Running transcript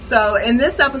So in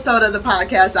this episode of the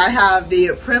podcast, I have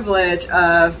the privilege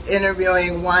of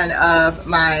interviewing one of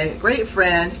my great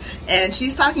friends, and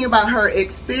she's talking about her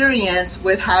experience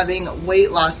with having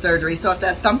weight loss surgery. So if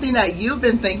that's something that you've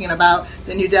been thinking about,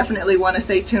 then you definitely want to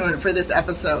stay tuned for this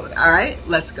episode. All right,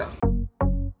 let's go.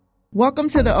 Welcome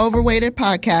to the Overweighted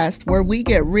Podcast, where we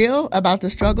get real about the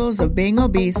struggles of being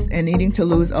obese and needing to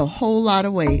lose a whole lot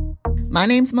of weight. My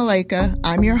name's Malika.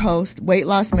 I'm your host, weight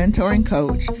loss mentor and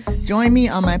coach. Join me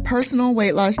on my personal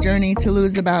weight loss journey to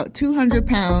lose about 200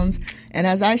 pounds, and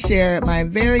as I share my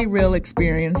very real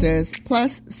experiences,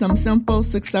 plus some simple,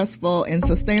 successful, and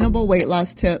sustainable weight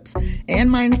loss tips and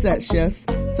mindset shifts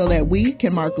so that we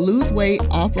can mark lose weight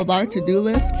off of our to-do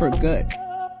list for good.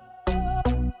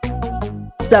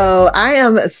 So I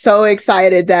am so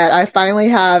excited that I finally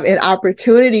have an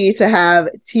opportunity to have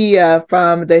Tia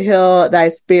from the Heal Thy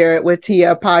Spirit with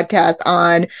Tia podcast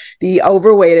on the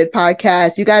Overweighted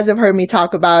podcast. You guys have heard me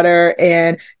talk about her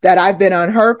and that I've been on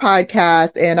her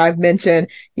podcast, and I've mentioned,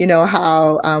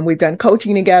 how we've done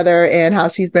coaching together and how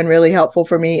she's been really helpful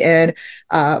for me in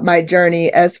my journey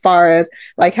as far as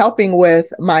like helping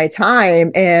with my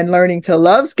time and learning to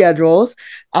love schedules.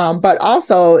 But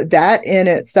also that in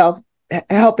itself,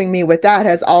 helping me with that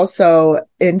has also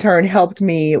in turn helped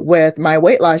me with my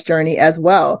weight loss journey as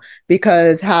well,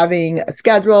 because having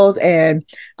schedules and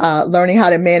learning how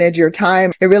to manage your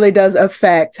time, it really does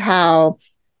affect how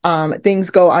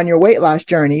things go on your weight loss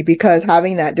journey, because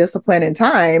having that discipline and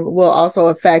time will also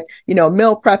affect,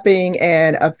 meal prepping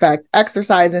and affect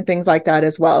exercise and things like that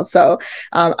as well. So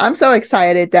I'm so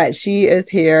excited that she is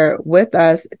here with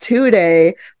us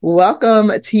today.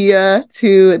 Welcome, Tia,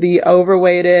 to the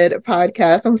Overweighted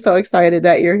podcast. I'm so excited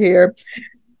that you're here.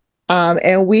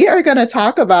 And we are going to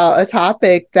talk about a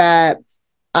topic that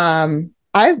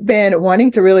I've been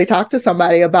wanting to really talk to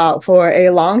somebody about for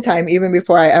a long time, even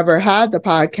before I ever had the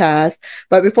podcast.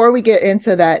 But before we get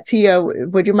into that, Tia,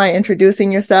 would you mind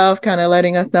introducing yourself, kind of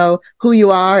letting us know who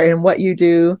you are and what you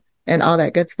do and all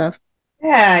that good stuff?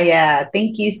 Yeah.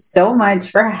 Thank you so much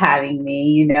for having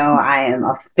me. I am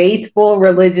a faithful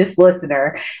religious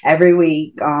listener every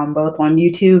week, both on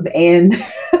YouTube and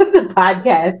the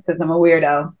podcast, because I'm a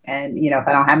weirdo. And, if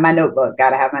I don't have my notebook,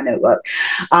 gotta have my notebook.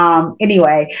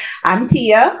 Anyway, I'm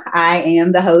Tia. I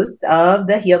am the host of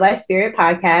the Heal Thy Spirit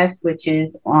podcast, which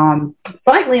is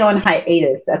slightly on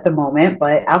hiatus at the moment,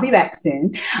 but I'll be back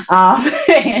soon.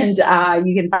 And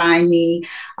you can find me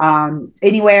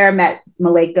anywhere. I met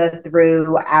Malika through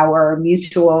our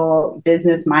mutual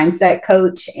business mindset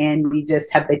coach, and we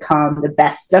just have become the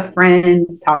best of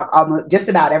friends, talk almost just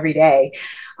about every day.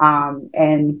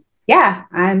 And yeah,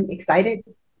 I'm excited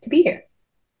to be here.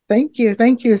 Thank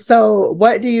you. So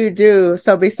what do you do?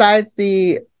 So besides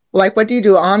what do you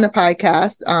do on the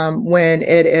podcast when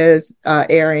it is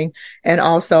airing, and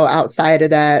also outside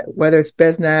of that, whether it's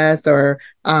business or,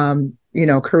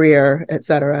 career,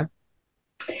 etc.?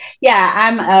 Yeah,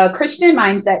 I'm a Christian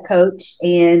mindset coach,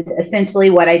 and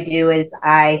essentially what I do is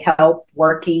I help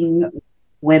working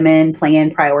women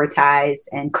plan, prioritize,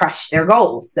 and crush their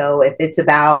goals. So if it's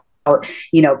about,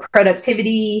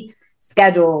 productivity,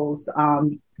 schedules,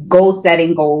 goal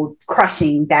setting, goal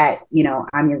crushing, that,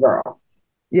 I'm your girl.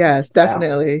 Yes,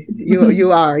 definitely. So.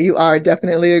 You are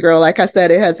definitely a girl. Like I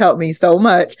said, it has helped me so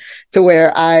much to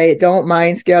where I don't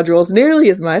mind schedules nearly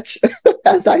as much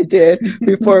as I did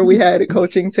before we had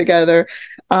coaching together.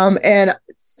 And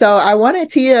so I wanted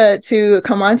Tia to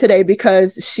come on today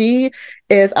because she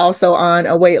is also on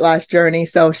a weight loss journey.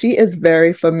 So she is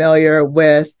very familiar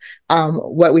with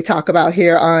what we talk about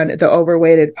here on the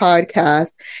Overweighted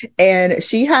podcast. And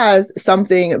she has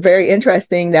something very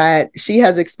interesting that she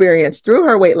has experienced through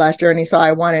her weight loss journey. So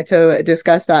I wanted to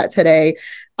discuss that today.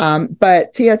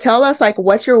 But Tia, tell us,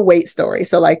 what's your weight story?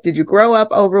 So did you grow up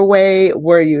overweight?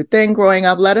 Were you thin growing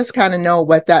up? Let us kind of know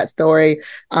what that story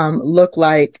looked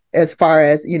like as far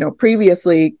as,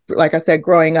 previously, like I said,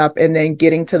 growing up and then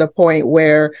getting to the point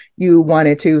where you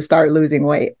wanted to start losing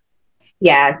weight.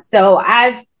 Yeah. So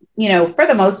I've, for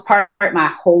the most part, my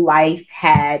whole life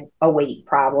had a weight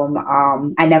problem.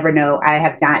 I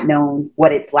have not known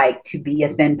what it's like to be a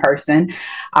thin person.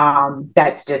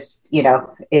 That's just,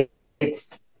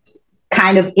 it's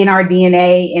kind of in our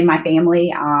DNA in my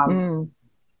family,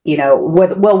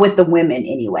 with the women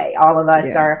anyway. All of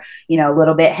us are, a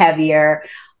little bit heavier.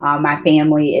 My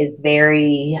family is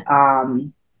very,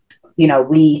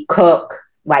 we cook,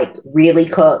 really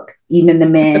cook, even the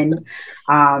men.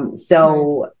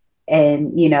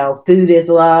 And, food is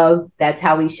love. That's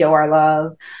how we show our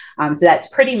love. So that's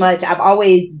pretty much, I've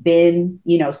always been,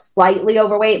 slightly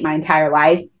overweight my entire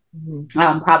life,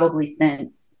 probably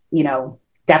since,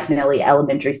 definitely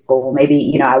elementary school. Maybe,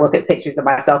 you know, I look at pictures of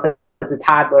myself as a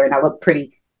toddler and I look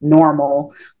pretty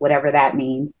normal, whatever that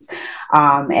means.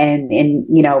 And in,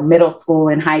 you know, middle school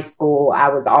and high school, I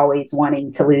was always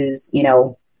wanting to lose, you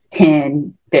know,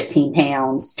 10, 15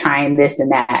 pounds, trying this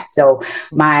and that. So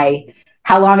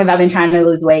how long have I been trying to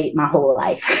lose weight? My whole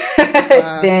life.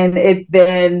 It's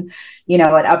been, you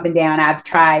know, an up and down. I've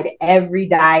tried every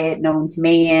diet known to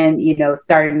man, you know,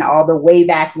 starting all the way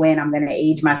back when. I'm going to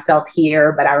age myself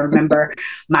here, but I remember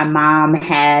my mom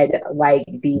had like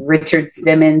the Richard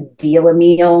Simmons Deal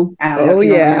Meal. I don't know if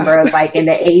you remember, like in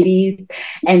the 80s.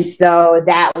 And so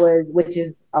which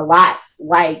is a lot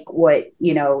like what,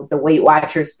 you know, the Weight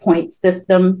Watchers point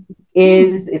system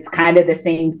is. It's kind of the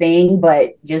same thing,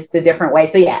 but just a different way.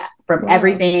 So yeah, from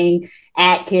everything,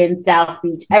 Atkins, South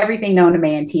Beach, everything known to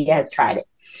man, Tia has tried it.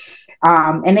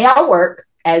 And they all work,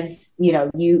 as you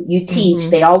know, you teach,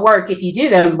 they all work if you do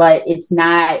them, but it's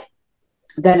not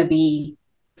going to be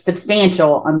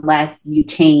substantial unless you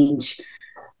change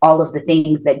all of the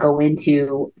things that go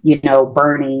into, you know,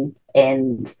 burning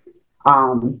and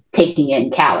taking in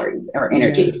calories or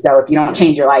energy. Yeah. So if you don't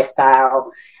change your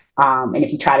lifestyle, and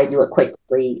if you try to do it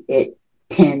quickly, it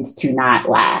tends to not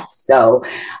last. So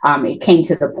it came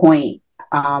to the point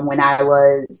when I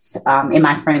was in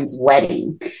my friend's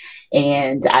wedding,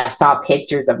 and I saw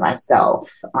pictures of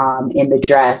myself in the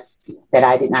dress that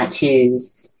I did not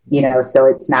choose, you know, so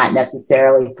it's not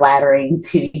necessarily flattering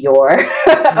to your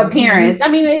appearance. I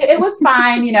mean, it was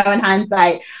fine, you know, in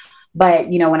hindsight.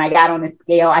 But, you know, when I got on the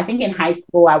scale, I think in high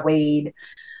school I weighed,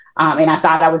 and I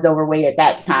thought I was overweight at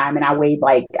that time. And I weighed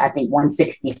like, I think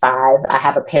 165. I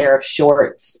have a pair of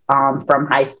shorts from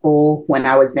high school when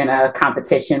I was in a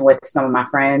competition with some of my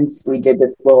friends. We did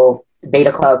this little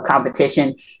beta club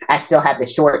competition. I still have the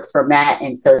shorts from that.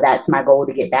 And so that's my goal,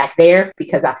 to get back there,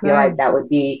 because I feel like that would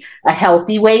be a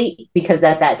healthy weight, because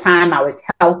at that time I was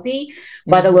healthy,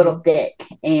 but a little thick.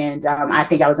 And I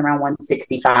think I was around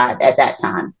 165 at that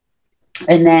time.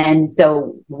 And then,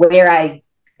 so where I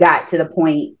got to the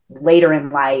point later in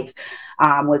life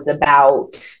was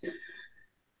about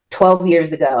 12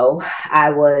 years ago.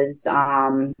 I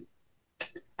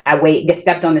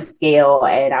stepped on the scale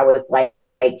and I was like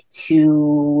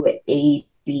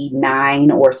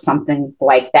 289 or something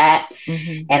like that.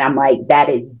 And I'm like, that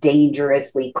is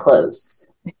dangerously close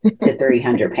to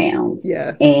 300 pounds.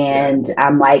 And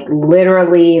I'm like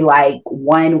literally like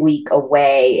 1 week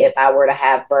away. If I were to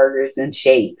have burgers and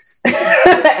shakes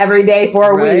every day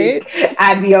for a week,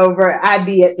 I'd be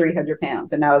at 300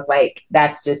 pounds. And I was like,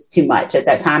 that's just too much. At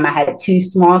that time I had 2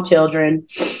 small children,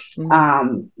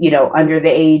 you know, under the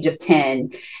age of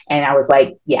 10. And I was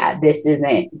like, yeah, this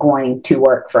isn't going to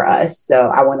work for us. So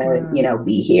I want to, you know,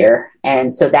 be here.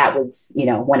 And so that was, you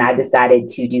know, when I decided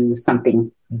to do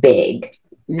something big.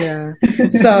 Yeah.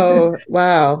 So,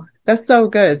 wow, that's so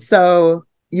good. So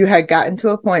you had gotten to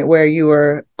a point where you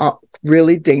were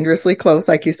really dangerously close,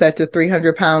 like you said, to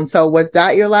 300 pounds. So was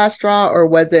that your last straw, or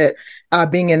was it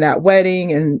being in that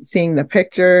wedding and seeing the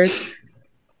pictures?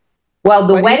 Well,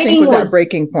 the wedding was that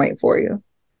breaking point for you.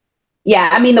 Yeah,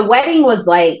 I mean, the wedding was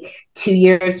like 2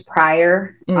 years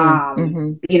prior.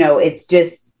 You know, it's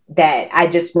just that I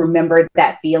just remembered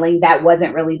that feeling. That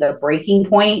wasn't really the breaking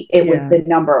point. It was the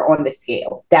number on the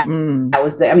scale. That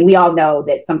was I mean, we all know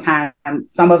that sometimes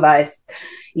some of us,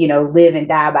 you know, live and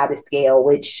die by the scale,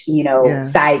 which, you know,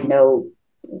 side note,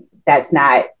 that's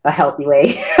not a healthy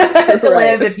way to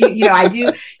live. If you know, I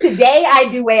do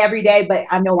weigh every day, but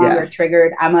I'm no longer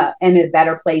triggered. I'm in a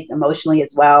better place emotionally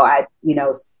as well. I, you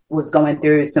know, was going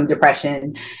through some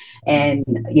depression, and,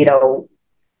 you know,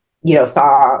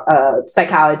 saw a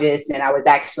psychologist, and I was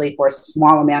actually, for a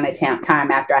small amount of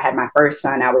time after I had my first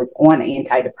son, I was on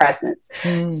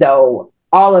antidepressants. So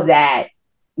all of that,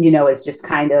 you know, is just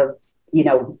kind of, you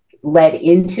know, led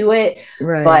into it.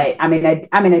 But I'm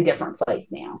in a different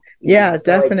place now. Yeah,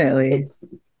 so definitely.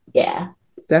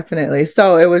 Definitely.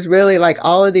 So it was really like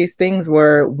all of these things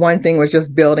were, one thing was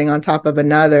just building on top of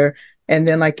another. And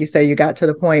then, like you say, you got to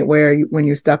the point where when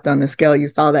you stepped on the scale, you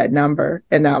saw that number,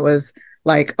 and that was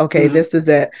like, okay, this is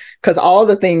it. Because all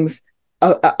the things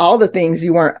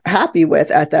you weren't happy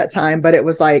with at that time, but it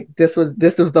was like, this was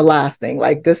the last thing.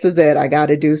 Like, this is it. I got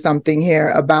to do something here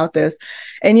about this.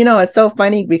 And, you know, it's so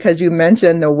funny because you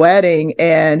mentioned the wedding,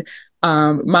 and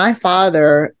my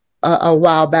father, a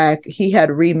while back, he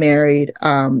had remarried.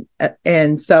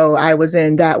 And so I was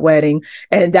in that wedding,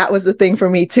 and that was the thing for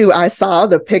me too. I saw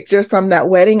the pictures from that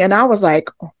wedding and I was like,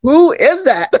 who is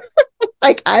that?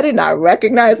 Like I did not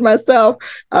recognize myself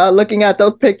looking at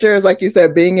those pictures, like you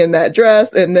said, being in that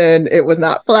dress, and then it was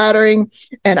not flattering.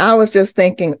 And I was just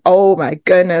thinking, oh my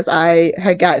goodness, I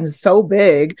had gotten so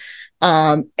big.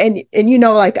 And you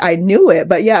know, like I knew it,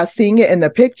 but yeah, seeing it in the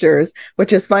pictures,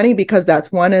 which is funny because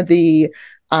that's one of the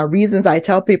reasons I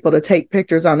tell people to take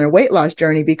pictures on their weight loss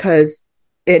journey, because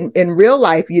in real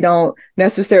life, you don't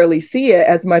necessarily see it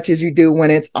as much as you do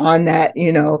when it's on that,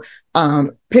 you know,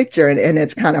 picture and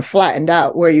it's kind of flattened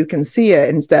out where you can see it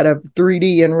instead of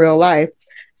 3D in real life.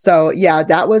 So yeah,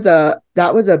 that was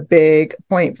a big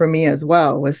point for me as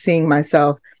well, was seeing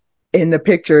myself in the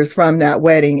pictures from that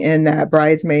wedding in that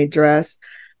bridesmaid dress.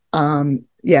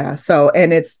 Yeah. So,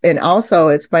 and also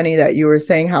it's funny that you were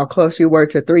saying how close you were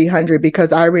to 300,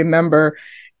 because I remember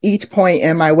each point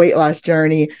in my weight loss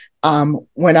journey,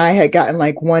 when I had gotten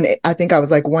like I think I was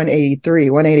like 183,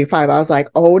 185, I was like,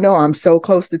 oh no, I'm so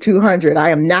close to 200. I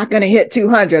am not going to hit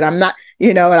 200. I'm not,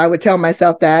 you know, and I would tell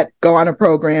myself that, go on a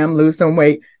program, lose some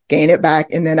weight, gain it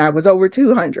back. And then I was over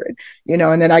 200, you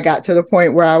know, and then I got to the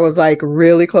point where I was like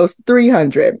really close to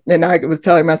 300. And I was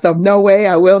telling myself, no way,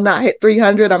 I will not hit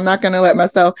 300. I'm not going to let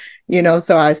myself, you know,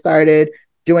 so I started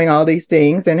doing all these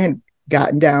things and had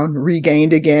gotten down,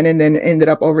 regained again, and then ended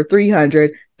up over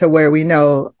 300 to where we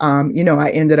know, you know, I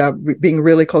ended up being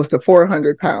really close to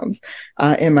 400 pounds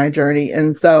in my journey.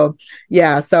 And so,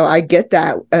 yeah, so I get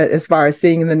that as far as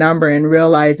seeing the number and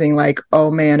realizing like,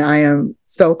 oh man, I am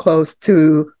so close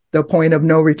to the point of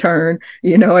no return,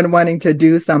 you know, and wanting to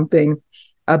do something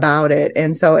about it.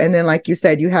 And so, and then, like you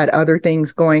said, you had other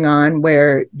things going on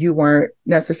where you weren't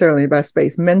necessarily in the best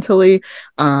space mentally,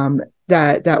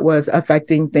 that was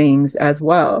affecting things as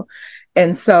well.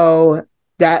 And so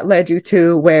that led you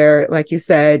to where, like you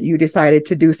said, you decided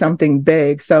to do something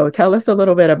big. So tell us a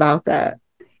little bit about that.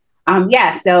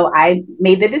 Yeah, so I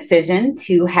made the decision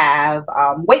to have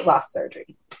weight loss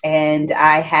surgery. And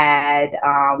I had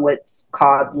what's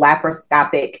called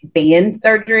laparoscopic band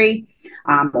surgery,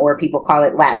 or people call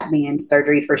it lap band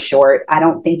surgery for short. I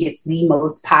don't think it's the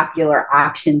most popular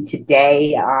option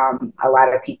today. A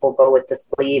lot of people go with the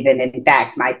sleeve. And in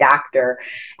fact, my doctor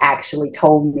actually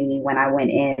told me when I went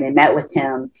in and met with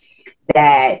him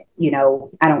that, you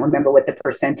know, I don't remember what the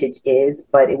percentage is,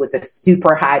 but it was a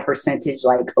super high percentage,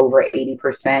 like over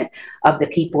 80% of the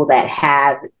people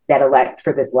that elect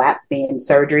for this lap band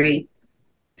surgery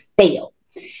fail.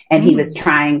 And he was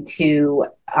trying to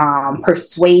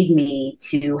persuade me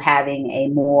to having a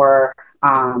more,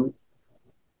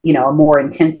 you know, a more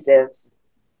intensive,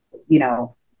 you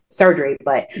know, surgery.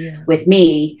 But with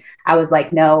me, I was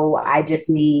like, no, I just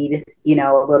need, you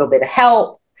know, a little bit of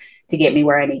help to get me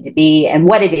where I need to be. And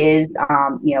what it is,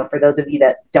 you know, for those of you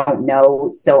that don't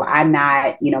know, so I'm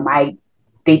not, you know,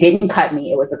 they didn't cut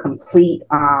me. It was a complete,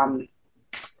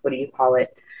 what do you call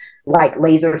it? Like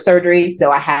laser surgery.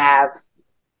 So I have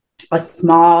a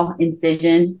small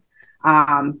incision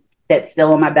that's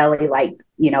still on my belly, like,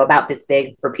 you know, about this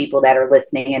big for people that are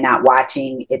listening and not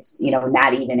watching. It's, you know,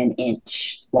 not even an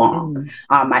inch long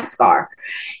on my scar.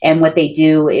 And what they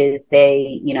do is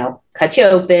they, you know, cut you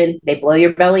open, they blow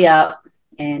your belly up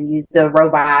and use a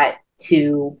robot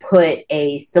to put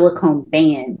a silicone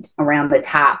band around the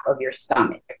top of your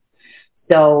stomach.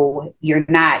 So you're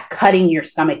not cutting your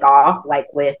stomach off like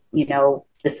with, you know,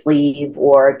 the sleeve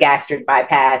or gastric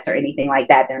bypass or anything like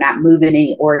that. They're not moving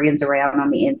any organs around on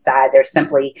the inside. They're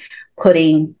simply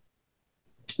putting,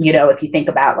 you know, if you think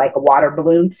about like a water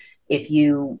balloon, if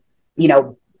you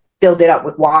know, filled it up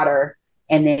with water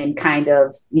and then kind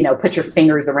of, you know, put your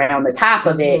fingers around the top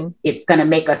of it, it's going to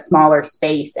make a smaller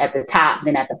space at the top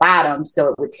than at the bottom. So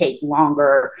it would take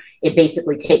longer. It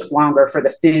basically takes longer for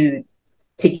the food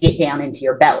to get down into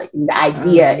your belly. And the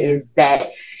idea is that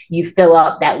you fill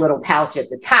up that little pouch at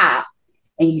the top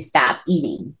and you stop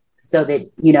eating so that,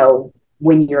 you know,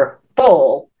 when you're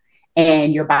full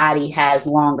and your body has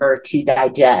longer to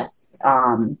digest,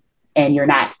 and you're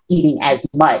not eating as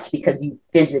much because you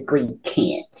physically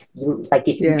can't. Like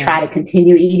if you try to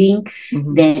continue eating,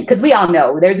 then, because we all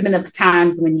know there's been the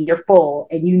times when you're full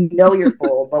and you know you're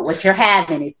full, but what you're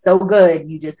having is so good,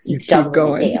 you just keep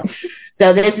shoveling it down.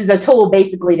 So this is a tool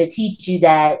basically to teach you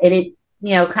that, and it,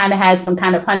 you know, kind of has some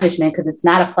kind of punishment because it's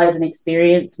not a pleasant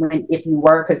experience if you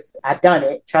were, because I've done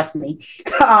it, trust me,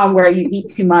 where you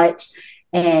eat too much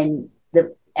and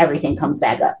everything comes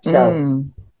back up. So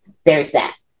there's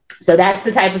that. So that's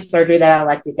the type of surgery that I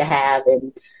elected to have.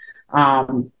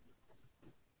 And,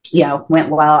 you know, went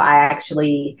well. I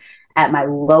actually, at my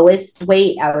lowest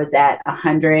weight, I was at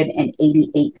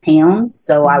 188 pounds.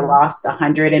 So I lost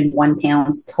 101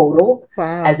 pounds total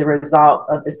as a result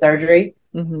of the surgery.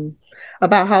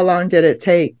 About how long did it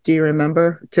take? Do you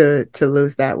remember to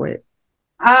lose that weight?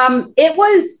 It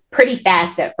was pretty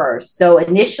fast at first. So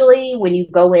initially, when you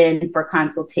go in for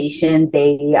consultation,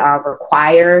 they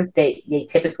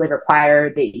typically require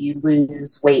that you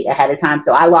lose weight ahead of time.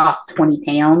 So I lost 20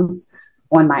 pounds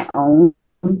on my own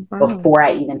Wow. before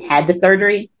I even had the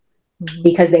surgery, Mm-hmm.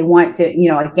 because they want to,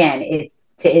 again,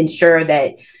 it's to ensure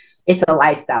that it's a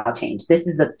lifestyle change. This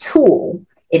is a tool.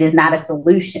 It is not a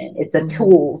solution. It's a Mm-hmm.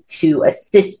 tool to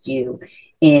assist you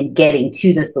in getting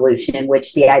to the solution,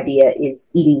 which the idea is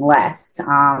eating less.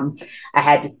 I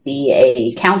had to see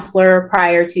a counselor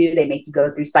prior to. They make you go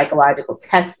through psychological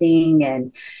testing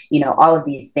and, all of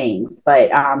these things. But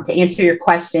to answer your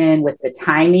question with the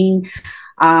timing,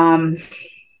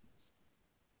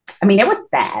 it was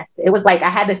fast. It was like I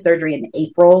had the surgery in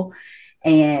April,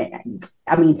 and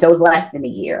so it was less than a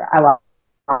year. I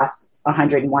lost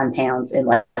 101 pounds in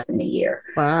less than a year.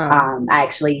 Wow. I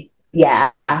actually,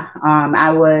 yeah,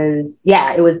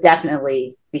 it was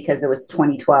definitely because it was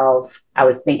 2012. I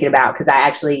was thinking about, because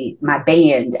my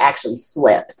band actually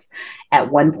slipped at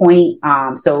one point.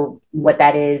 So what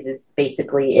that is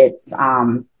basically it's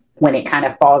when it kind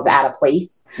of falls out of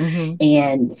place, Mm-hmm.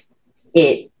 and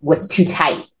it was too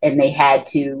tight and they had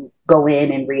to go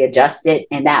in and readjust it.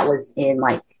 And that was in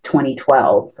like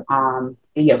 2012.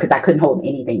 Because I couldn't hold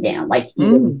anything down, like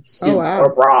even Oh, soup wow.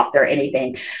 or broth or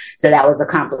anything. So that was a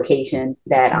complication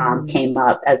that Mm-hmm. came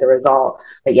up as a result.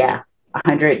 But yeah,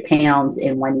 100 pounds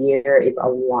in 1 year is a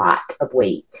lot of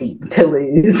weight to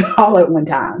lose all at one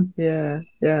time. Yeah.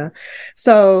 Yeah.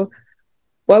 So,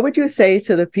 what would you say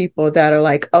to the people that are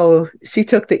like, oh, she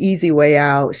took the easy way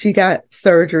out. She got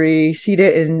surgery. She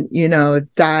didn't,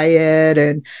 diet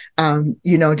and,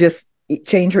 just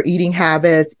change her eating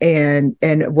habits and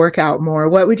work out more.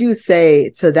 What would you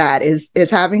say to that? Is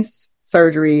having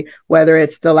surgery, whether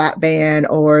it's the lap band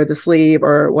or the sleeve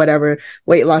or whatever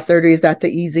weight loss surgery, is that the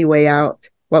easy way out?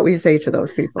 What would you say to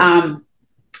those people?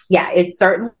 Yeah, it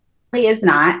certainly is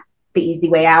not the easy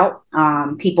way out.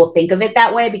 People think of it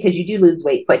that way because you do lose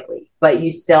weight quickly, but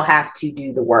you still have to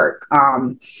do the work.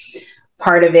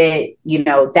 Part of it,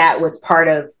 that was part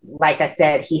of, like I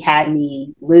said, he had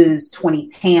me lose 20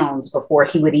 pounds before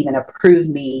he would even approve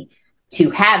me to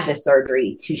have the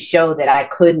surgery, to show that I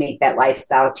could make that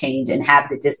lifestyle change and have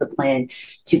the discipline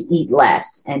to eat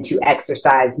less and to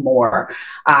exercise more.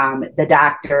 The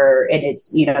doctor, and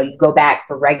it's, you go back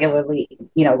for regular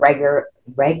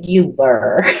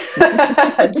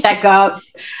checkups,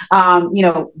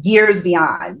 years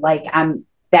beyond. Like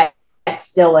that's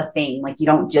still a thing. Like you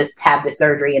don't just have the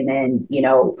surgery and then,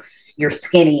 you're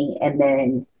skinny and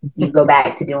then you go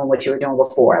back to doing what you were doing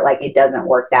before. Like it doesn't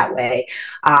work that way.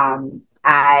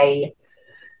 I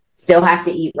still have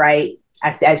to eat right.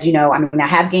 As you know, I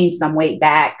have gained some weight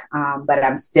back, but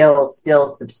I'm still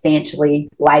substantially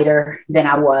lighter than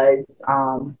I was,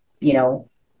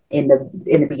 in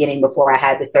the beginning before I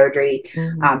had the surgery.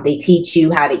 Mm-hmm. They teach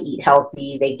you how to eat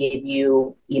healthy. They give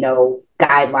you,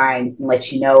 guidelines and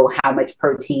let you know how much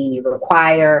protein you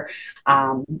require,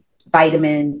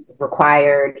 vitamins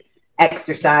required,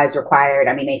 exercise required.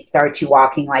 They start you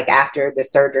walking like after the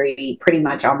surgery, pretty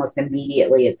much almost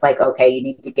immediately. It's like, okay, you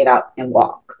need to get up and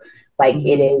walk. Like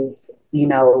it Mm-hmm.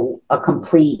 is, a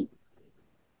complete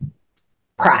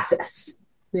process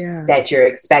Yeah. that you're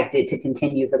expected to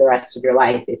continue for the rest of your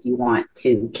life if you want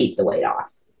to keep the weight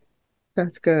off.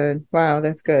 That's good. Wow,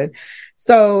 that's good.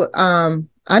 So,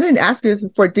 I didn't ask you this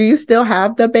before. Do you still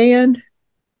have the band?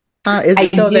 Is I it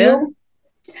still there? do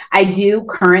I do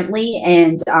currently,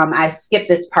 and I skipped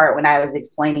this part when I was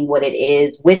explaining what it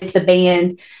is with the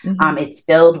band. Mm-hmm. It's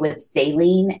filled with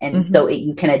saline, and Mm-hmm. so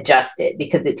you can adjust it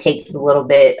because it takes a little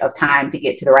bit of time to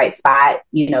get to the right spot,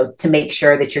 to make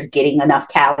sure that you're getting enough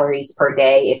calories per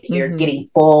day. If you're Mm-hmm. getting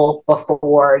full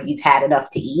before you've had enough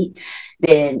to eat,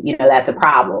 then, that's a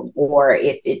problem. Or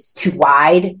if it's too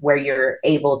wide where you're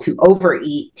able to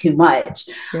overeat too much.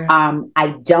 Yeah.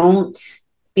 I don't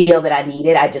feel that I need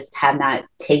it. I just have not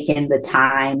taken the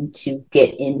time to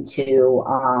get into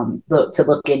to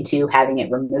look into having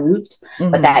it removed. But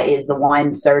Mm-hmm. that is the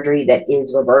one surgery that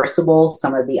is reversible.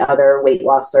 Some of the other weight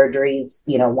loss surgeries,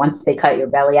 once they cut your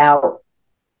belly out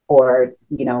or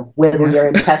wiggle Yeah. your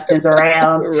intestines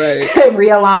around Right. and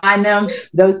realign them,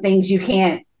 those things you Right.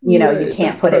 can't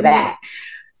That's put it permanent. back.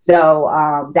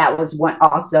 So that was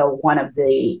one of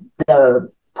the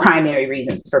primary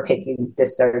reasons for picking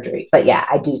this surgery. But yeah,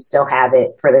 I do still have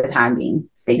it for the time being.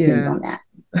 Stay tuned Yeah. on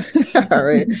that. All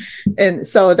right. And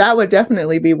so that would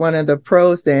definitely be one of the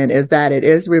pros then, is that it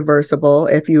is reversible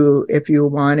if you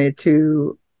wanted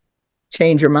to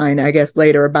change your mind, I guess,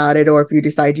 later about it, or if you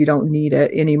decide you don't need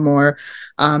it anymore.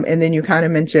 And then you kind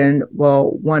of mentioned,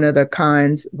 well, one of the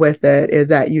cons with it is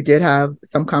that you did have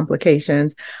some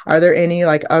complications. Are there any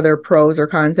like other pros or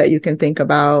cons that you can think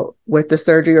about with the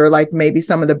surgery, or like maybe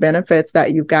some of the benefits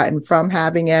that you've gotten from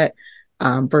having it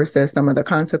versus some of the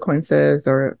consequences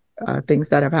or things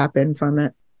that have happened from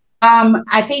it?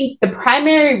 I think the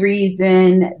primary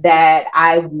reason that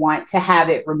I want to have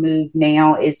it removed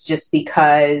now is just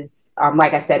because,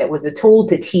 like I said, it was a tool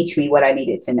to teach me what I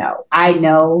needed to know. I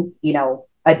know,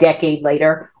 a decade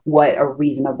later, what a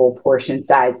reasonable portion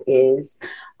size is.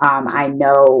 I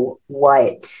know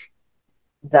what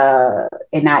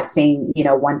and not saying,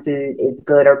 one food is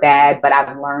good or bad, but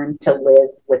I've learned to live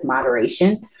with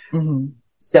moderation. Mm-hmm.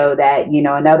 So that,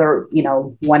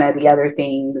 one of the other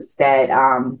things that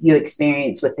you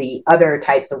experience with the other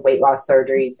types of weight loss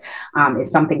surgeries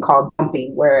is something called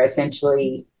dumping, where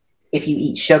essentially if you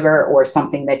eat sugar or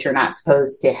something that you're not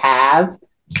supposed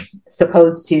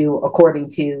to, according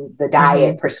to the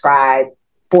diet prescribed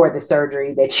for the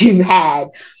surgery that you had,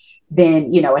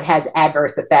 then, it has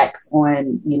adverse effects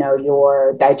on,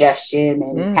 your digestion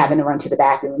and having to run to the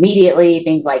bathroom immediately,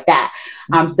 things like that.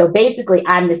 So basically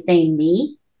I'm the same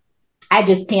me. I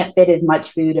just can't fit as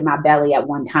much food in my belly at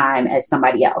one time as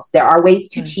somebody else. There are ways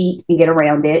to cheat and get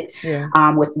around it. Yeah.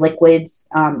 With liquids.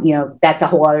 That's a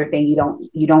whole other thing.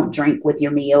 You don't drink with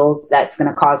your meals. That's going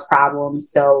to cause problems.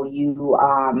 So you,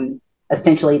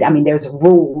 essentially, there's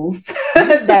rules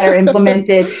that are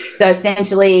implemented. So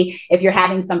essentially, if you're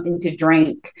having something to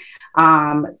drink,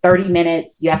 30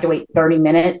 minutes, you have to wait 30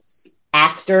 minutes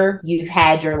after you've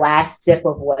had your last sip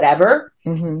of whatever.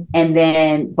 Mm-hmm. And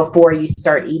then before you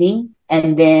start eating.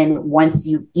 And then once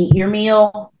you eat your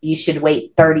meal, you should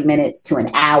wait 30 minutes to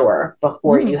an hour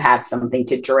before you have something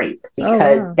to drink,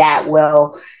 because that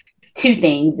will, two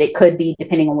things. It could be,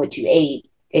 depending on what you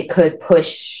ate, it could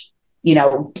push,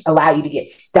 allow you to get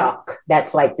stuck.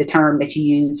 That's like the term that you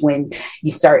use when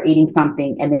you start eating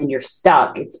something and then you're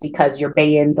stuck. It's because your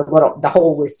band, the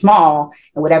hole is small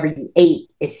and whatever you ate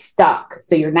is stuck.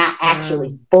 So you're not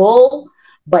actually full,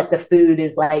 but the food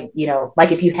is like,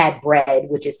 like if you had bread,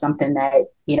 which is something that,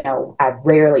 I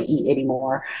rarely eat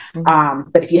anymore.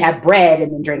 Mm-hmm. But if you have bread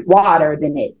and then drink water,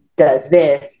 then it does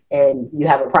this and you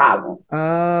have a problem.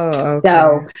 Oh, okay.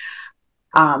 So,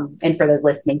 and for those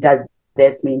listening, does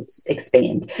this means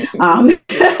expand. And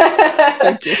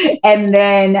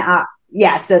then,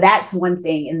 so that's one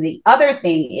thing. And the other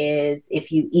thing is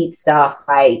if you eat stuff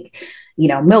like,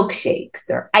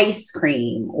 milkshakes or ice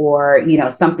cream or,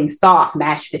 something soft,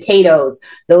 mashed potatoes,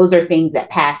 those are things that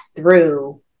pass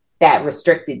through that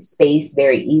restricted space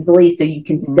very easily. So you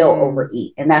can still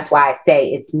overeat. And that's why I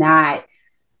say it's not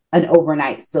an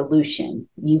overnight solution.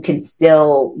 You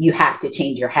have to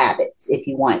change your habits if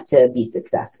you want to be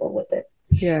successful with it.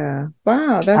 Yeah.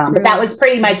 Wow. But that was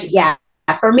pretty much,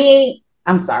 for me.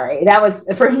 I'm sorry. That was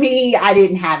for me. I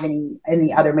didn't have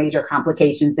any other major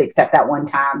complications except that one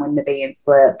time when the band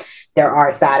slipped. There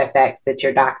are side effects that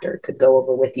your doctor could go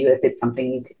over with you if it's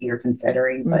something you're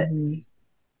considering. But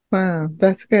wow,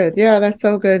 that's good. Yeah, that's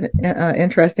so good.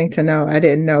 Interesting to know. I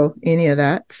didn't know any of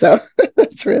that, so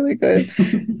that's really good.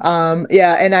 I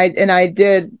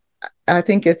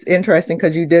think it's interesting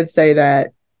because you did say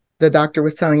that the doctor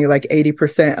was telling you like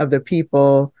 80% of the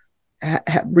people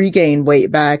regain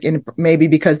weight back, and maybe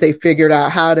because they figured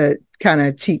out how to kind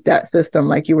of cheat that system,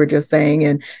 like you were just saying,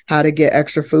 and how to get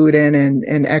extra food in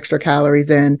and extra calories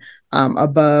in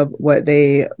above what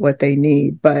they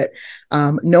need. But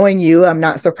knowing you, I'm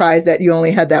not surprised that you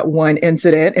only had that one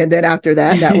incident, and then after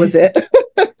that was it.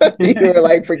 You were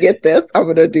like, forget this, I'm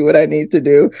gonna do what I need to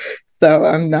do. So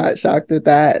I'm not shocked at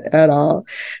that at all.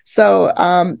 So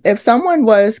if someone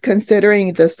was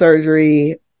considering the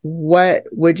surgery, what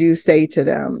would you say to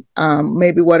them?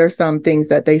 Maybe what are some things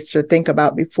that they should think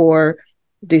about before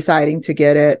deciding to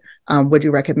get it? Would you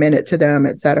recommend it to them,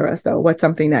 et cetera? So what's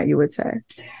something that you would say?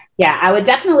 Yeah, I would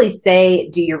definitely say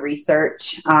do your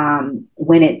research.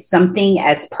 When it's something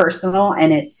as personal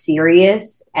and as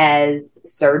serious as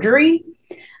surgery,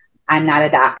 I'm not a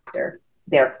doctor.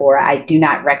 Therefore, I do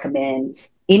not recommend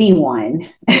anyone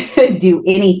do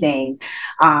anything,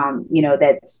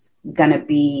 that's going to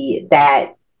be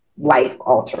that life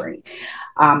altering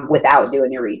without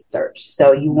doing your research.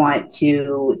 So you want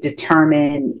to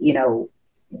determine,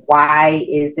 why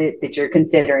is it that you're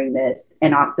considering this,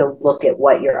 and also look at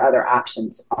what your other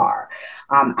options are.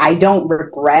 I don't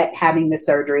regret having the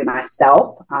surgery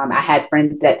myself. I had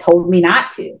friends that told me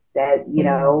not to, that,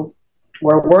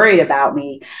 were worried about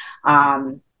me.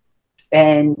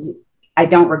 And I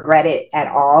don't regret it at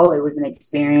all. It was an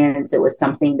experience. It was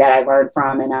something that I learned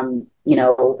from, and I'm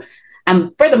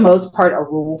for the most part a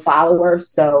rule follower.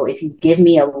 So if you give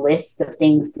me a list of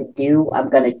things to do, I'm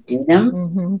going to do them.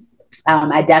 Mm-hmm.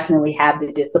 I definitely have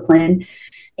the discipline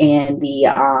and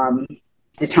the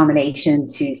determination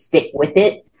to stick with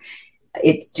it.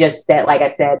 It's just that, like I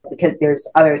said, because there's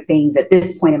other things at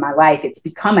this point in my life, it's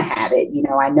become a habit.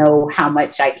 I know how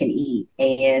much I can eat.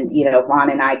 And, Ron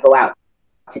and I go out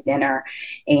to dinner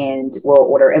and we'll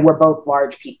order, and we're both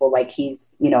large people. Like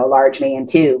he's, a large man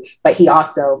too, but he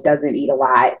also doesn't eat a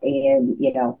lot and,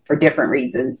 for different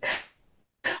reasons.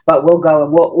 But we'll go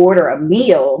and we'll order a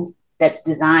meal that's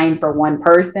designed for one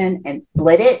person and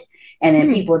split it. And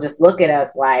then people just look at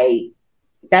us like,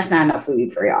 that's not enough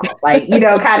food for y'all, like,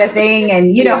 kind of thing.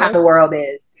 And how the world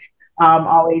is,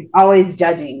 always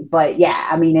judging. But yeah,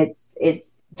 I mean,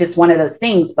 it's just one of those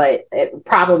things. But the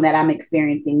problem that I'm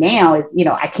experiencing now is,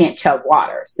 I can't chug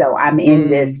water. So I'm in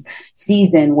this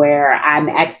season where I'm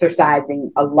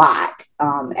exercising a lot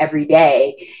every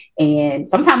day. And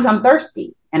sometimes I'm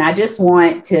thirsty and I just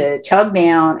want to chug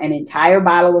down an entire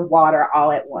bottle of water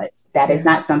all at once. That is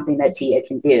not something that Tia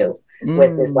can do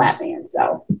with this lap band.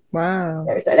 So wow,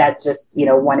 that's just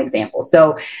one example.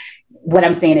 So what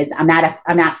I'm saying is I'm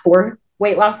not for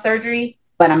weight loss surgery,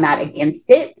 but I'm not against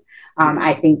it.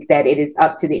 I think that it is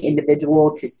up to the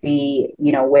individual to see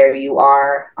where you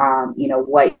are,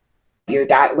 what your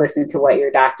listen to what your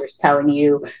doctor's telling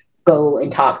you. Go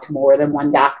and talk to more than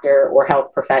one doctor or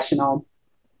health professional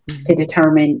to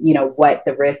determine what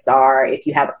the risks are. If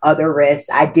you have other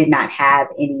risks, I did not have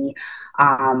any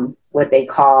what they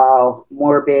call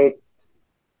morbid,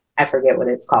 I forget what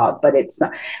it's called, but it's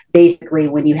basically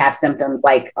when you have symptoms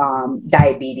like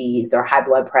diabetes or high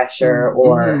blood pressure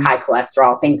or high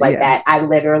cholesterol, things like that. I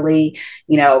literally,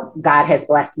 God has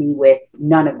blessed me with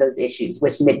none of those issues,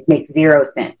 which makes zero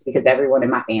sense because everyone in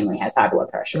my family has high blood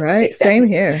pressure. Right. Same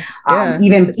here.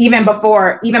 Even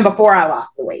before I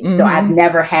lost the weight. So I've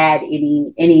never had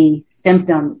any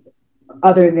symptoms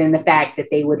other than the fact that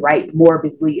they would write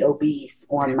morbidly obese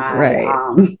on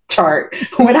my chart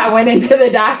when I went into the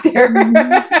doctor.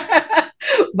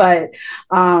 But,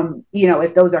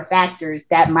 if those are factors,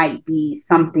 that might be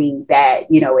something that,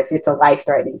 if it's a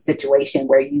life-threatening situation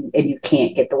where you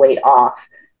can't get the weight off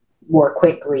more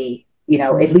quickly,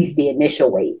 at least the initial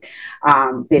weight,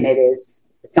 then it is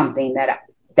something that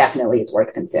definitely is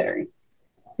worth considering.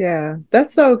 Yeah,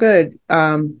 that's so good.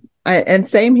 And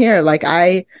same here. Like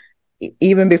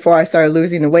even before I started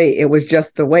losing the weight, it was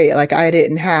just the weight. Like I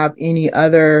didn't have any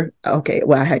other,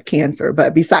 I had cancer,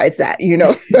 but besides that,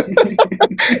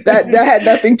 that had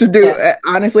nothing to do.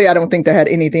 Honestly, I don't think that had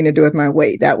anything to do with my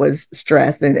weight. That was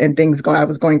stress and things I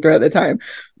was going through at the time.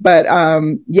 But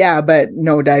but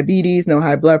no diabetes, no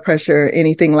high blood pressure,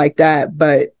 anything like that.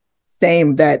 But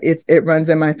same that it runs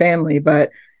in my family. But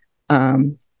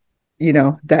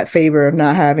that favor of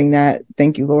not having that,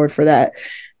 thank you, Lord, for that.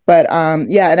 But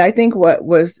and I think what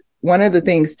was one of the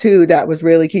things too that was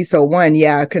really key. So one,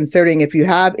 considering if you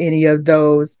have any of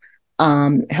those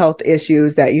health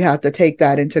issues, that you have to take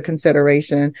that into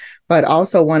consideration. But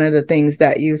also one of the things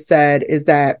that you said is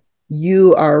that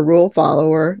you are a rule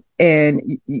follower and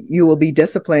you will be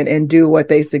disciplined and do what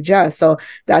they suggest. So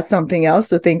that's something else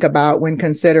to think about when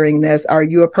considering this. Are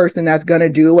you a person that's going to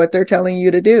do what they're telling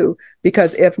you to do?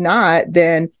 Because if not,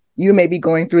 then you may be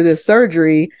going through this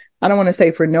surgery. I don't want to say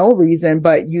for no reason,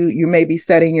 but you may be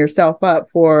setting yourself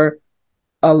up for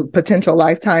a potential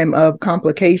lifetime of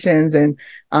complications and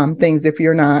things if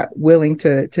you're not willing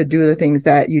to do the things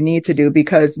that you need to do.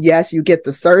 Because yes, you get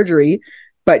the surgery,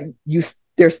 but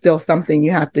there's still something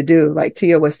you have to do. Like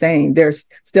Tia was saying, there's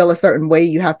still a certain way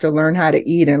you have to learn how to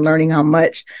eat and learning how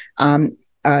much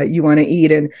you want to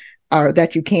eat and or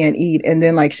that you can eat. And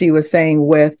then like she was saying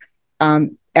with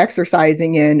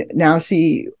exercising, and now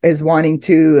she is wanting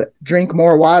to drink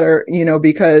more water,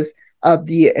 because of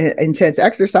the intense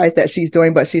exercise that she's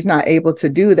doing, but she's not able to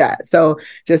do that. So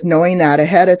just knowing that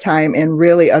ahead of time and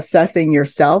really assessing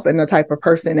yourself and the type of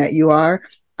person that you are,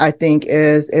 I think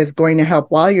is going to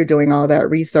help while you're doing all that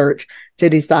research to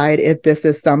decide if this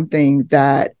is something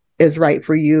that is right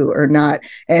for you or not.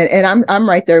 And I'm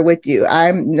right there with you.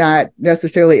 I'm not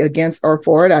necessarily against or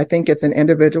for it. I think it's an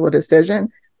individual decision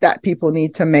that people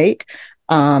need to make.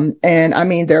 And I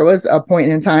mean, there was a point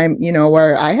in time,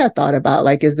 where I had thought about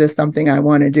like, is this something I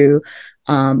want to do?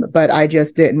 But I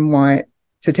just didn't want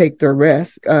to take the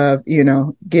risk of,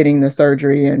 getting the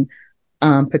surgery and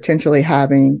potentially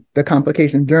having the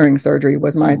complication during surgery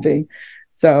was my thing.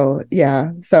 So,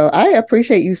 yeah. So I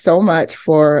appreciate you so much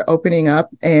for opening up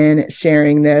and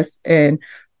sharing this. And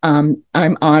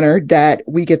I'm honored that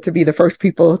we get to be the first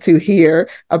people to hear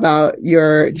about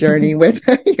your journey with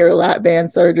your lap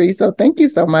band surgery. So thank you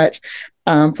so much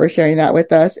for sharing that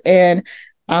with us. And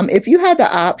if you had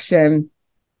the option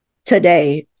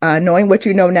today, knowing what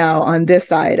you know now on this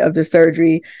side of the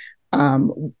surgery,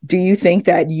 do you think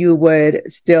that you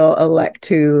would still elect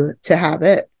to have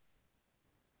it?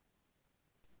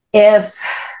 If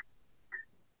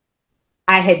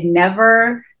I had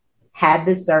never had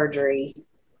the surgery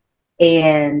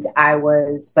and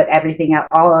but everything else,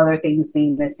 all other things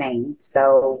being the same.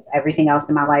 So everything else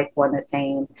in my life was the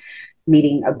same,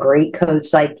 meeting a great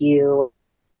coach like you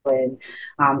and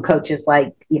coaches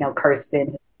like,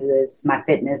 Kirsten, who is my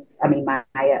fitness,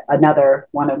 another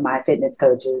one of my fitness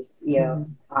coaches,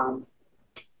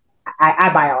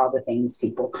 I buy all the things,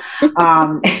 people.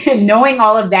 Knowing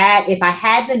all of that, if I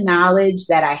had the knowledge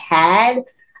that I had,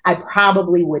 I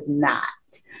probably would not.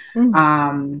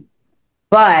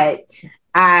 But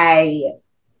I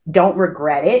don't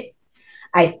regret it.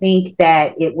 I think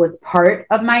that it was part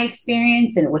of my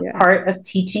experience, and it was part of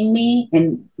teaching me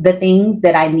and the things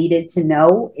that I needed to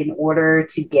know in order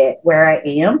to get where I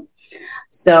am.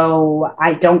 So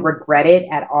I don't regret it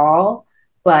at all.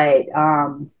 But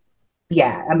that's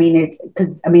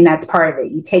part of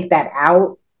it. You take that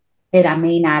out, and I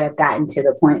may not have gotten to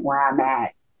the point where I'm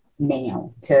at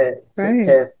now to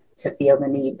feel the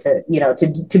need to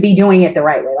be doing it the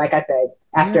right way. Like I said,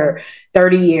 after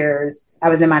 30 years, I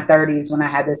was in my 30s when I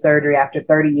had the surgery. After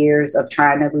 30 years of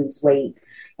trying to lose weight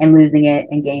and losing it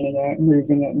and gaining it and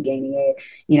losing it and gaining it,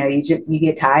 you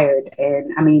get tired.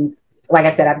 And like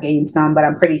I said, I've gained some, but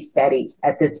I'm pretty steady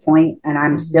at this point, and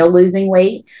I'm still losing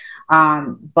weight.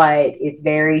 But it's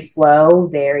very slow,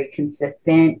 very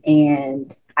consistent,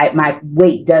 and my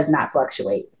weight does not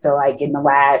fluctuate. So like in the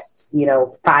last,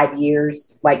 5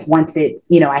 years, like once I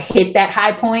hit that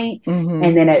high point,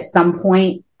 and then at some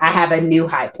point I have a new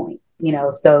high point,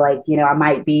 so like, I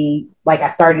might be like, I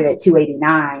started at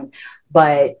 289,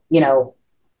 but,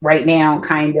 right now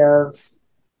kind of,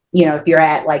 if you're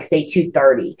at like say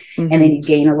 230 and then you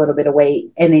gain a little bit of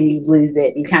weight and then you lose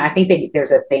it, I think that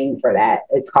there's a thing for that.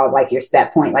 It's called like your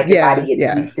set point, like your body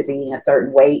gets used to being a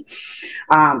certain weight.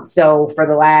 So for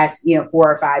the last, 4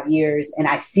 or 5 years, and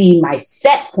I see my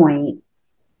set point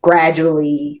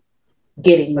gradually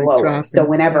getting like lower. Dropping. So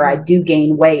whenever I do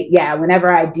gain weight,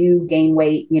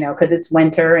 because it's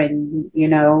winter and,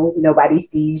 nobody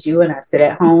sees you, and I sit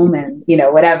at home and,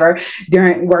 whatever,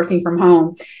 during working from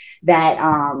home, that,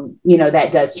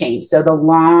 that does change. So the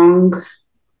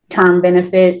long-term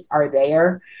benefits are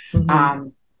there.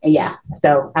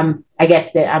 So I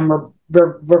guess that I'm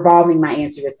revolving my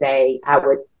answer to say I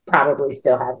would probably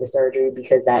still have the surgery,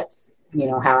 because that's,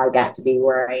 how I got to be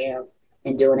where I am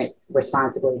and doing it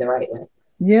responsibly the right way.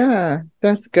 Yeah,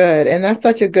 that's good. And that's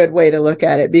such a good way to look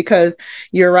at it, because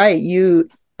you're right.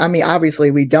 Obviously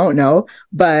we don't know,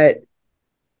 but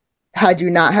had you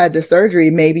not had the surgery,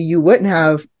 maybe you wouldn't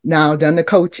have now done the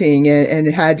coaching and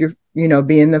had your,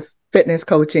 being the fitness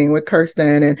coaching with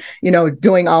Kirsten and,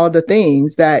 doing all the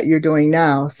things that you're doing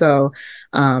now. So,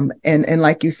 and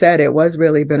like you said, it was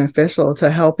really beneficial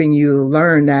to helping you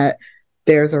learn that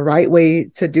there's a right way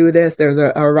to do this. There's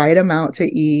a right amount to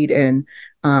eat and,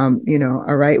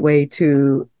 a right way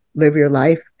to live your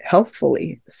life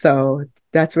healthfully. So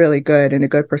that's really good, and a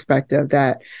good perspective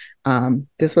that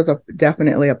this was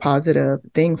definitely a positive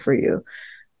thing for you.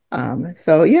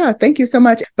 So yeah, thank you so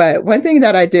much. But one thing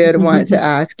that I did want to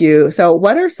ask you, so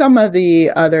what are some of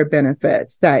the other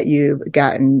benefits that you've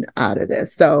gotten out of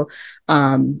this? So,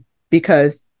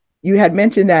 because you had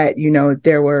mentioned that,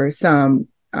 there were some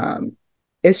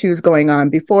issues going on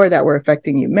before that were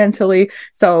affecting you mentally.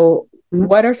 So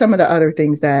what are some of the other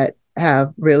things that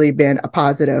have really been a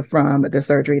positive from the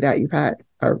surgery that you've had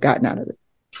or gotten out of it?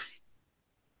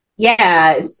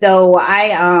 Yeah. So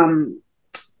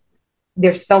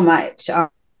there's so much,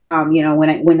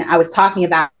 when I was talking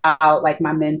about like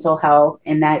my mental health,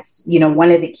 and that's, one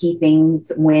of the key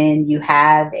things when you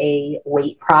have a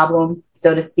weight problem,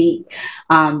 so to speak,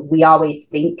 we always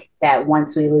think that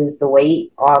once we lose the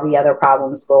weight, all the other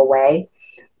problems go away.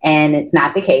 And it's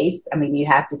not the case. You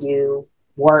have to do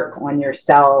work on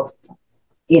yourself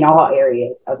in all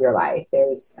areas of your life.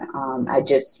 There's, I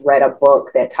just read a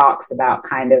book that talks about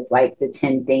kind of like the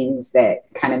 10 things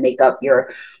that kind of make up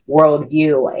your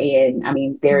worldview.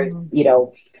 And there's,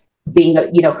 being,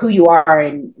 who you are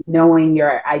and knowing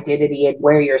your identity and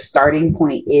where your starting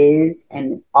point is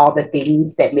and all the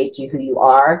things that make you who you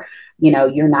are.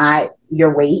 You're not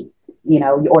your weight.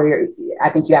 or I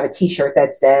think you have a t-shirt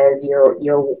that says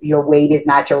your weight is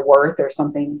not your worth, or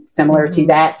something similar to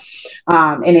that.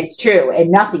 And it's true.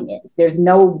 And nothing is. There's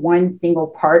no one single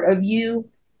part of you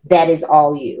that is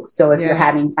all you. So if you're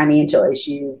having financial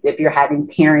issues, if you're having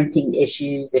parenting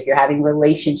issues, if you're having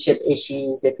relationship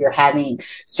issues, if you're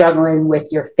struggling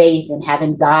with your faith and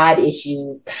having God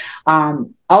issues, all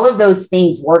of those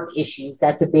things, work issues,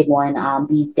 that's a big one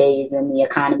these days in the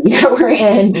economy that we're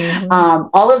in.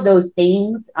 All of those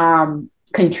things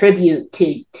contribute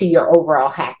to your overall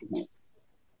happiness.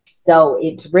 So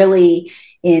it's really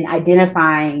in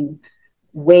identifying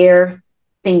where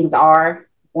things are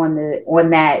on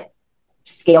that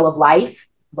scale of life,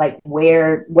 like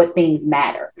what things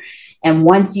matter. And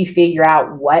once you figure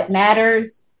out what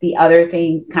matters, the other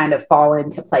things kind of fall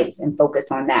into place and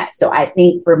focus on that. So I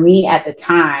think for me at the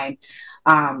time,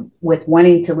 with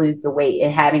wanting to lose the weight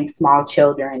and having small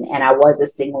children, and I was a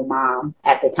single mom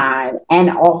at the time, and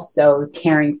also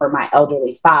caring for my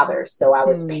elderly father. So I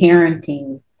was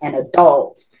parenting an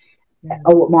adult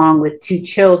along with 2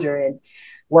 children,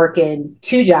 working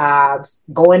 2 jobs,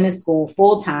 going to school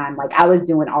full time. Like, I was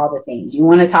doing all the things. You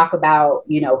want to talk about,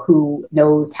 who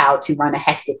knows how to run a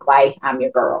hectic life? I'm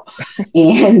your girl.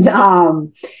 And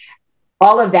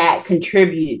all of that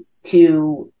contributes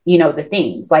to, the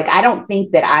things. Like, I don't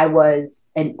think that I was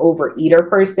an overeater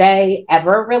per se,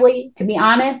 ever, really, to be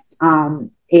honest.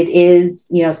 It is,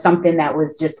 something that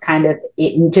was just kind of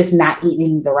just not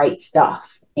eating the right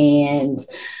stuff. And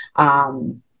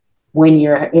when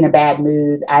you're in a bad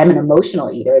mood, I'm an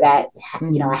emotional eater that,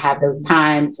 I have those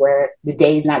times where the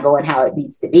day's not going how it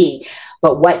needs to be.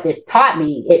 But what this taught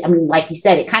me, like you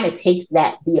said, it kind of takes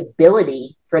the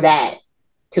ability for that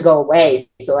to go away.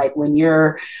 So like when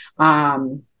you're,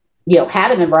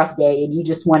 having a rough day and you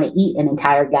just want to eat an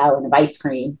entire gallon of ice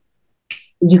cream,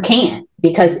 you can't,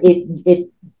 because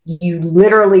you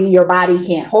literally, your body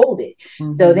can't hold it.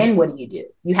 So then what do?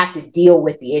 You have to deal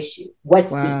with the issue.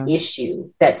 What's the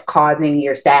issue that's causing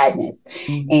your sadness?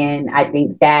 And I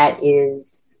think that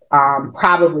is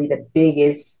probably the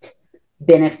biggest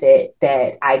benefit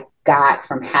that I got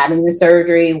from having the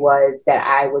surgery, was that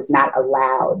I was not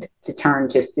allowed to turn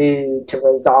to food to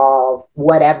resolve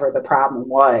whatever the problem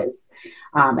was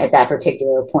at that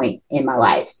particular point in my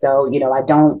life. So, I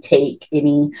don't take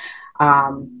any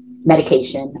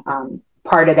medication.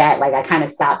 Part of that, like, I kind of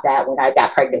stopped that when I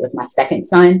got pregnant with my second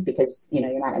son, because,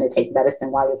 you're not going to take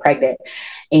medicine while you're pregnant.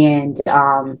 And,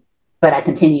 but I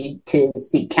continued to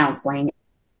seek counseling.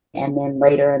 And then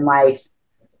later in life,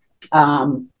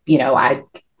 I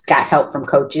got help from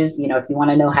coaches. If you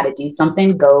want to know how to do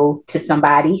something, go to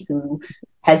somebody who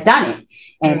has done it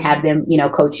and have them,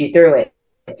 coach you through it.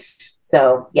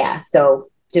 So, so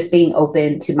just being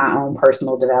open to my own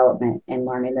personal development and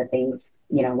learning the things,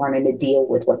 learning to deal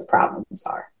with what the problems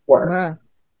were.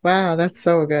 Wow, that's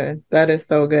so good. That is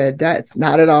so good. That's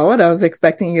not at all what I was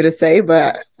expecting you to say,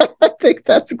 but I think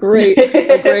that's great.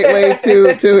 A great way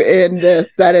to end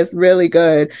this. That is really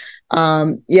good.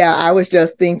 I was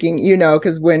just thinking,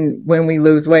 because when we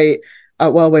lose weight,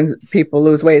 when people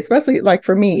lose weight, especially like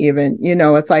for me, even,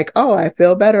 it's like, oh, I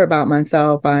feel better about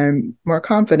myself. I'm more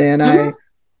confident.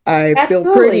 I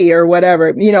feel pretty or whatever,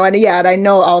 and I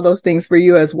know all those things for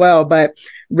you as well, but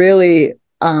really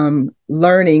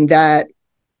learning that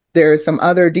there's some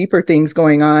other deeper things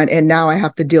going on, and now I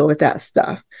have to deal with that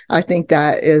stuff. I think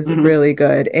that is really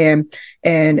good. And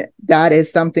that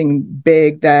is something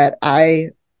big that I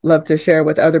love to share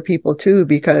with other people too,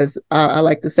 because I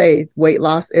like to say weight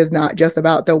loss is not just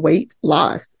about the weight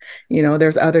loss.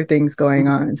 There's other things going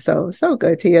on. So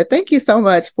good, Tia. Thank you so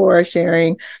much for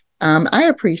sharing. I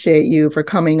appreciate you for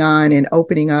coming on and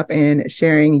opening up and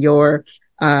sharing your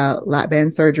lap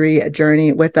band surgery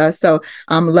journey with us. So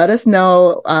let us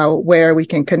know where we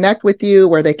can connect with you,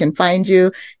 where they can find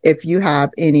you. If you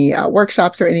have any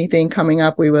workshops or anything coming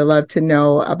up, we would love to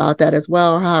know about that as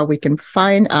well, how we can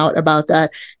find out about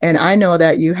that. And I know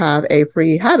that you have a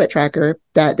free habit tracker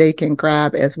that they can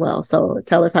grab as well. So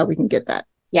tell us how we can get that.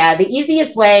 Yeah, the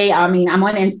easiest way, I'm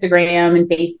on Instagram and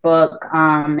Facebook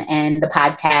and the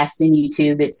podcast and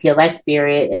YouTube. It's Heal Thy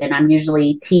Spirit. And I'm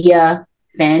usually Tia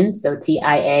Fenn, so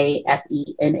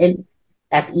TIAFENN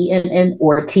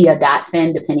or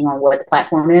Tia.Fenn, depending on what the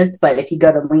platform is. But if you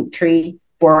go to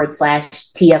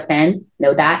Linktree/Tia Fenn,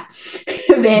 no dot,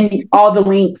 then all the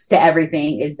links to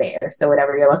everything is there. So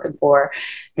whatever you're looking for,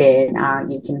 then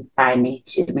you can find me,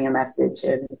 shoot me a message,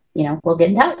 and we'll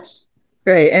get in touch.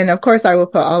 Great. And of course, I will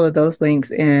put all of those links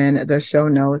in the show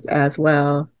notes as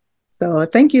well. So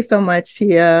thank you so much,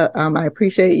 Tia. I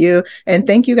appreciate you. And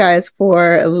thank you guys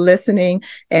for listening.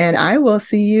 And I will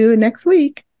see you next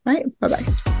week. All right.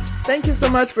 Bye-bye. Thank you so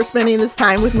much for spending this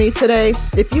time with me today.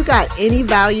 If you got any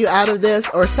value out of this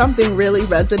or something really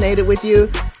resonated with you,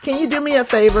 can you do me a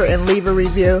favor and leave a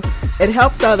review? It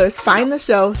helps others find the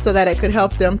show so that it could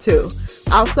help them too.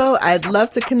 Also, I'd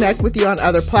love to connect with you on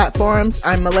other platforms.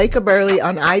 I'm Malika Burley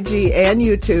on IG and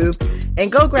YouTube.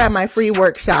 And go grab my free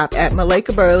workshop at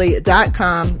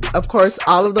malikaburley.com. Of course,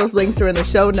 all of those links are in the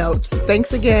show notes.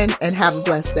 Thanks again and have a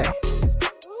blessed day.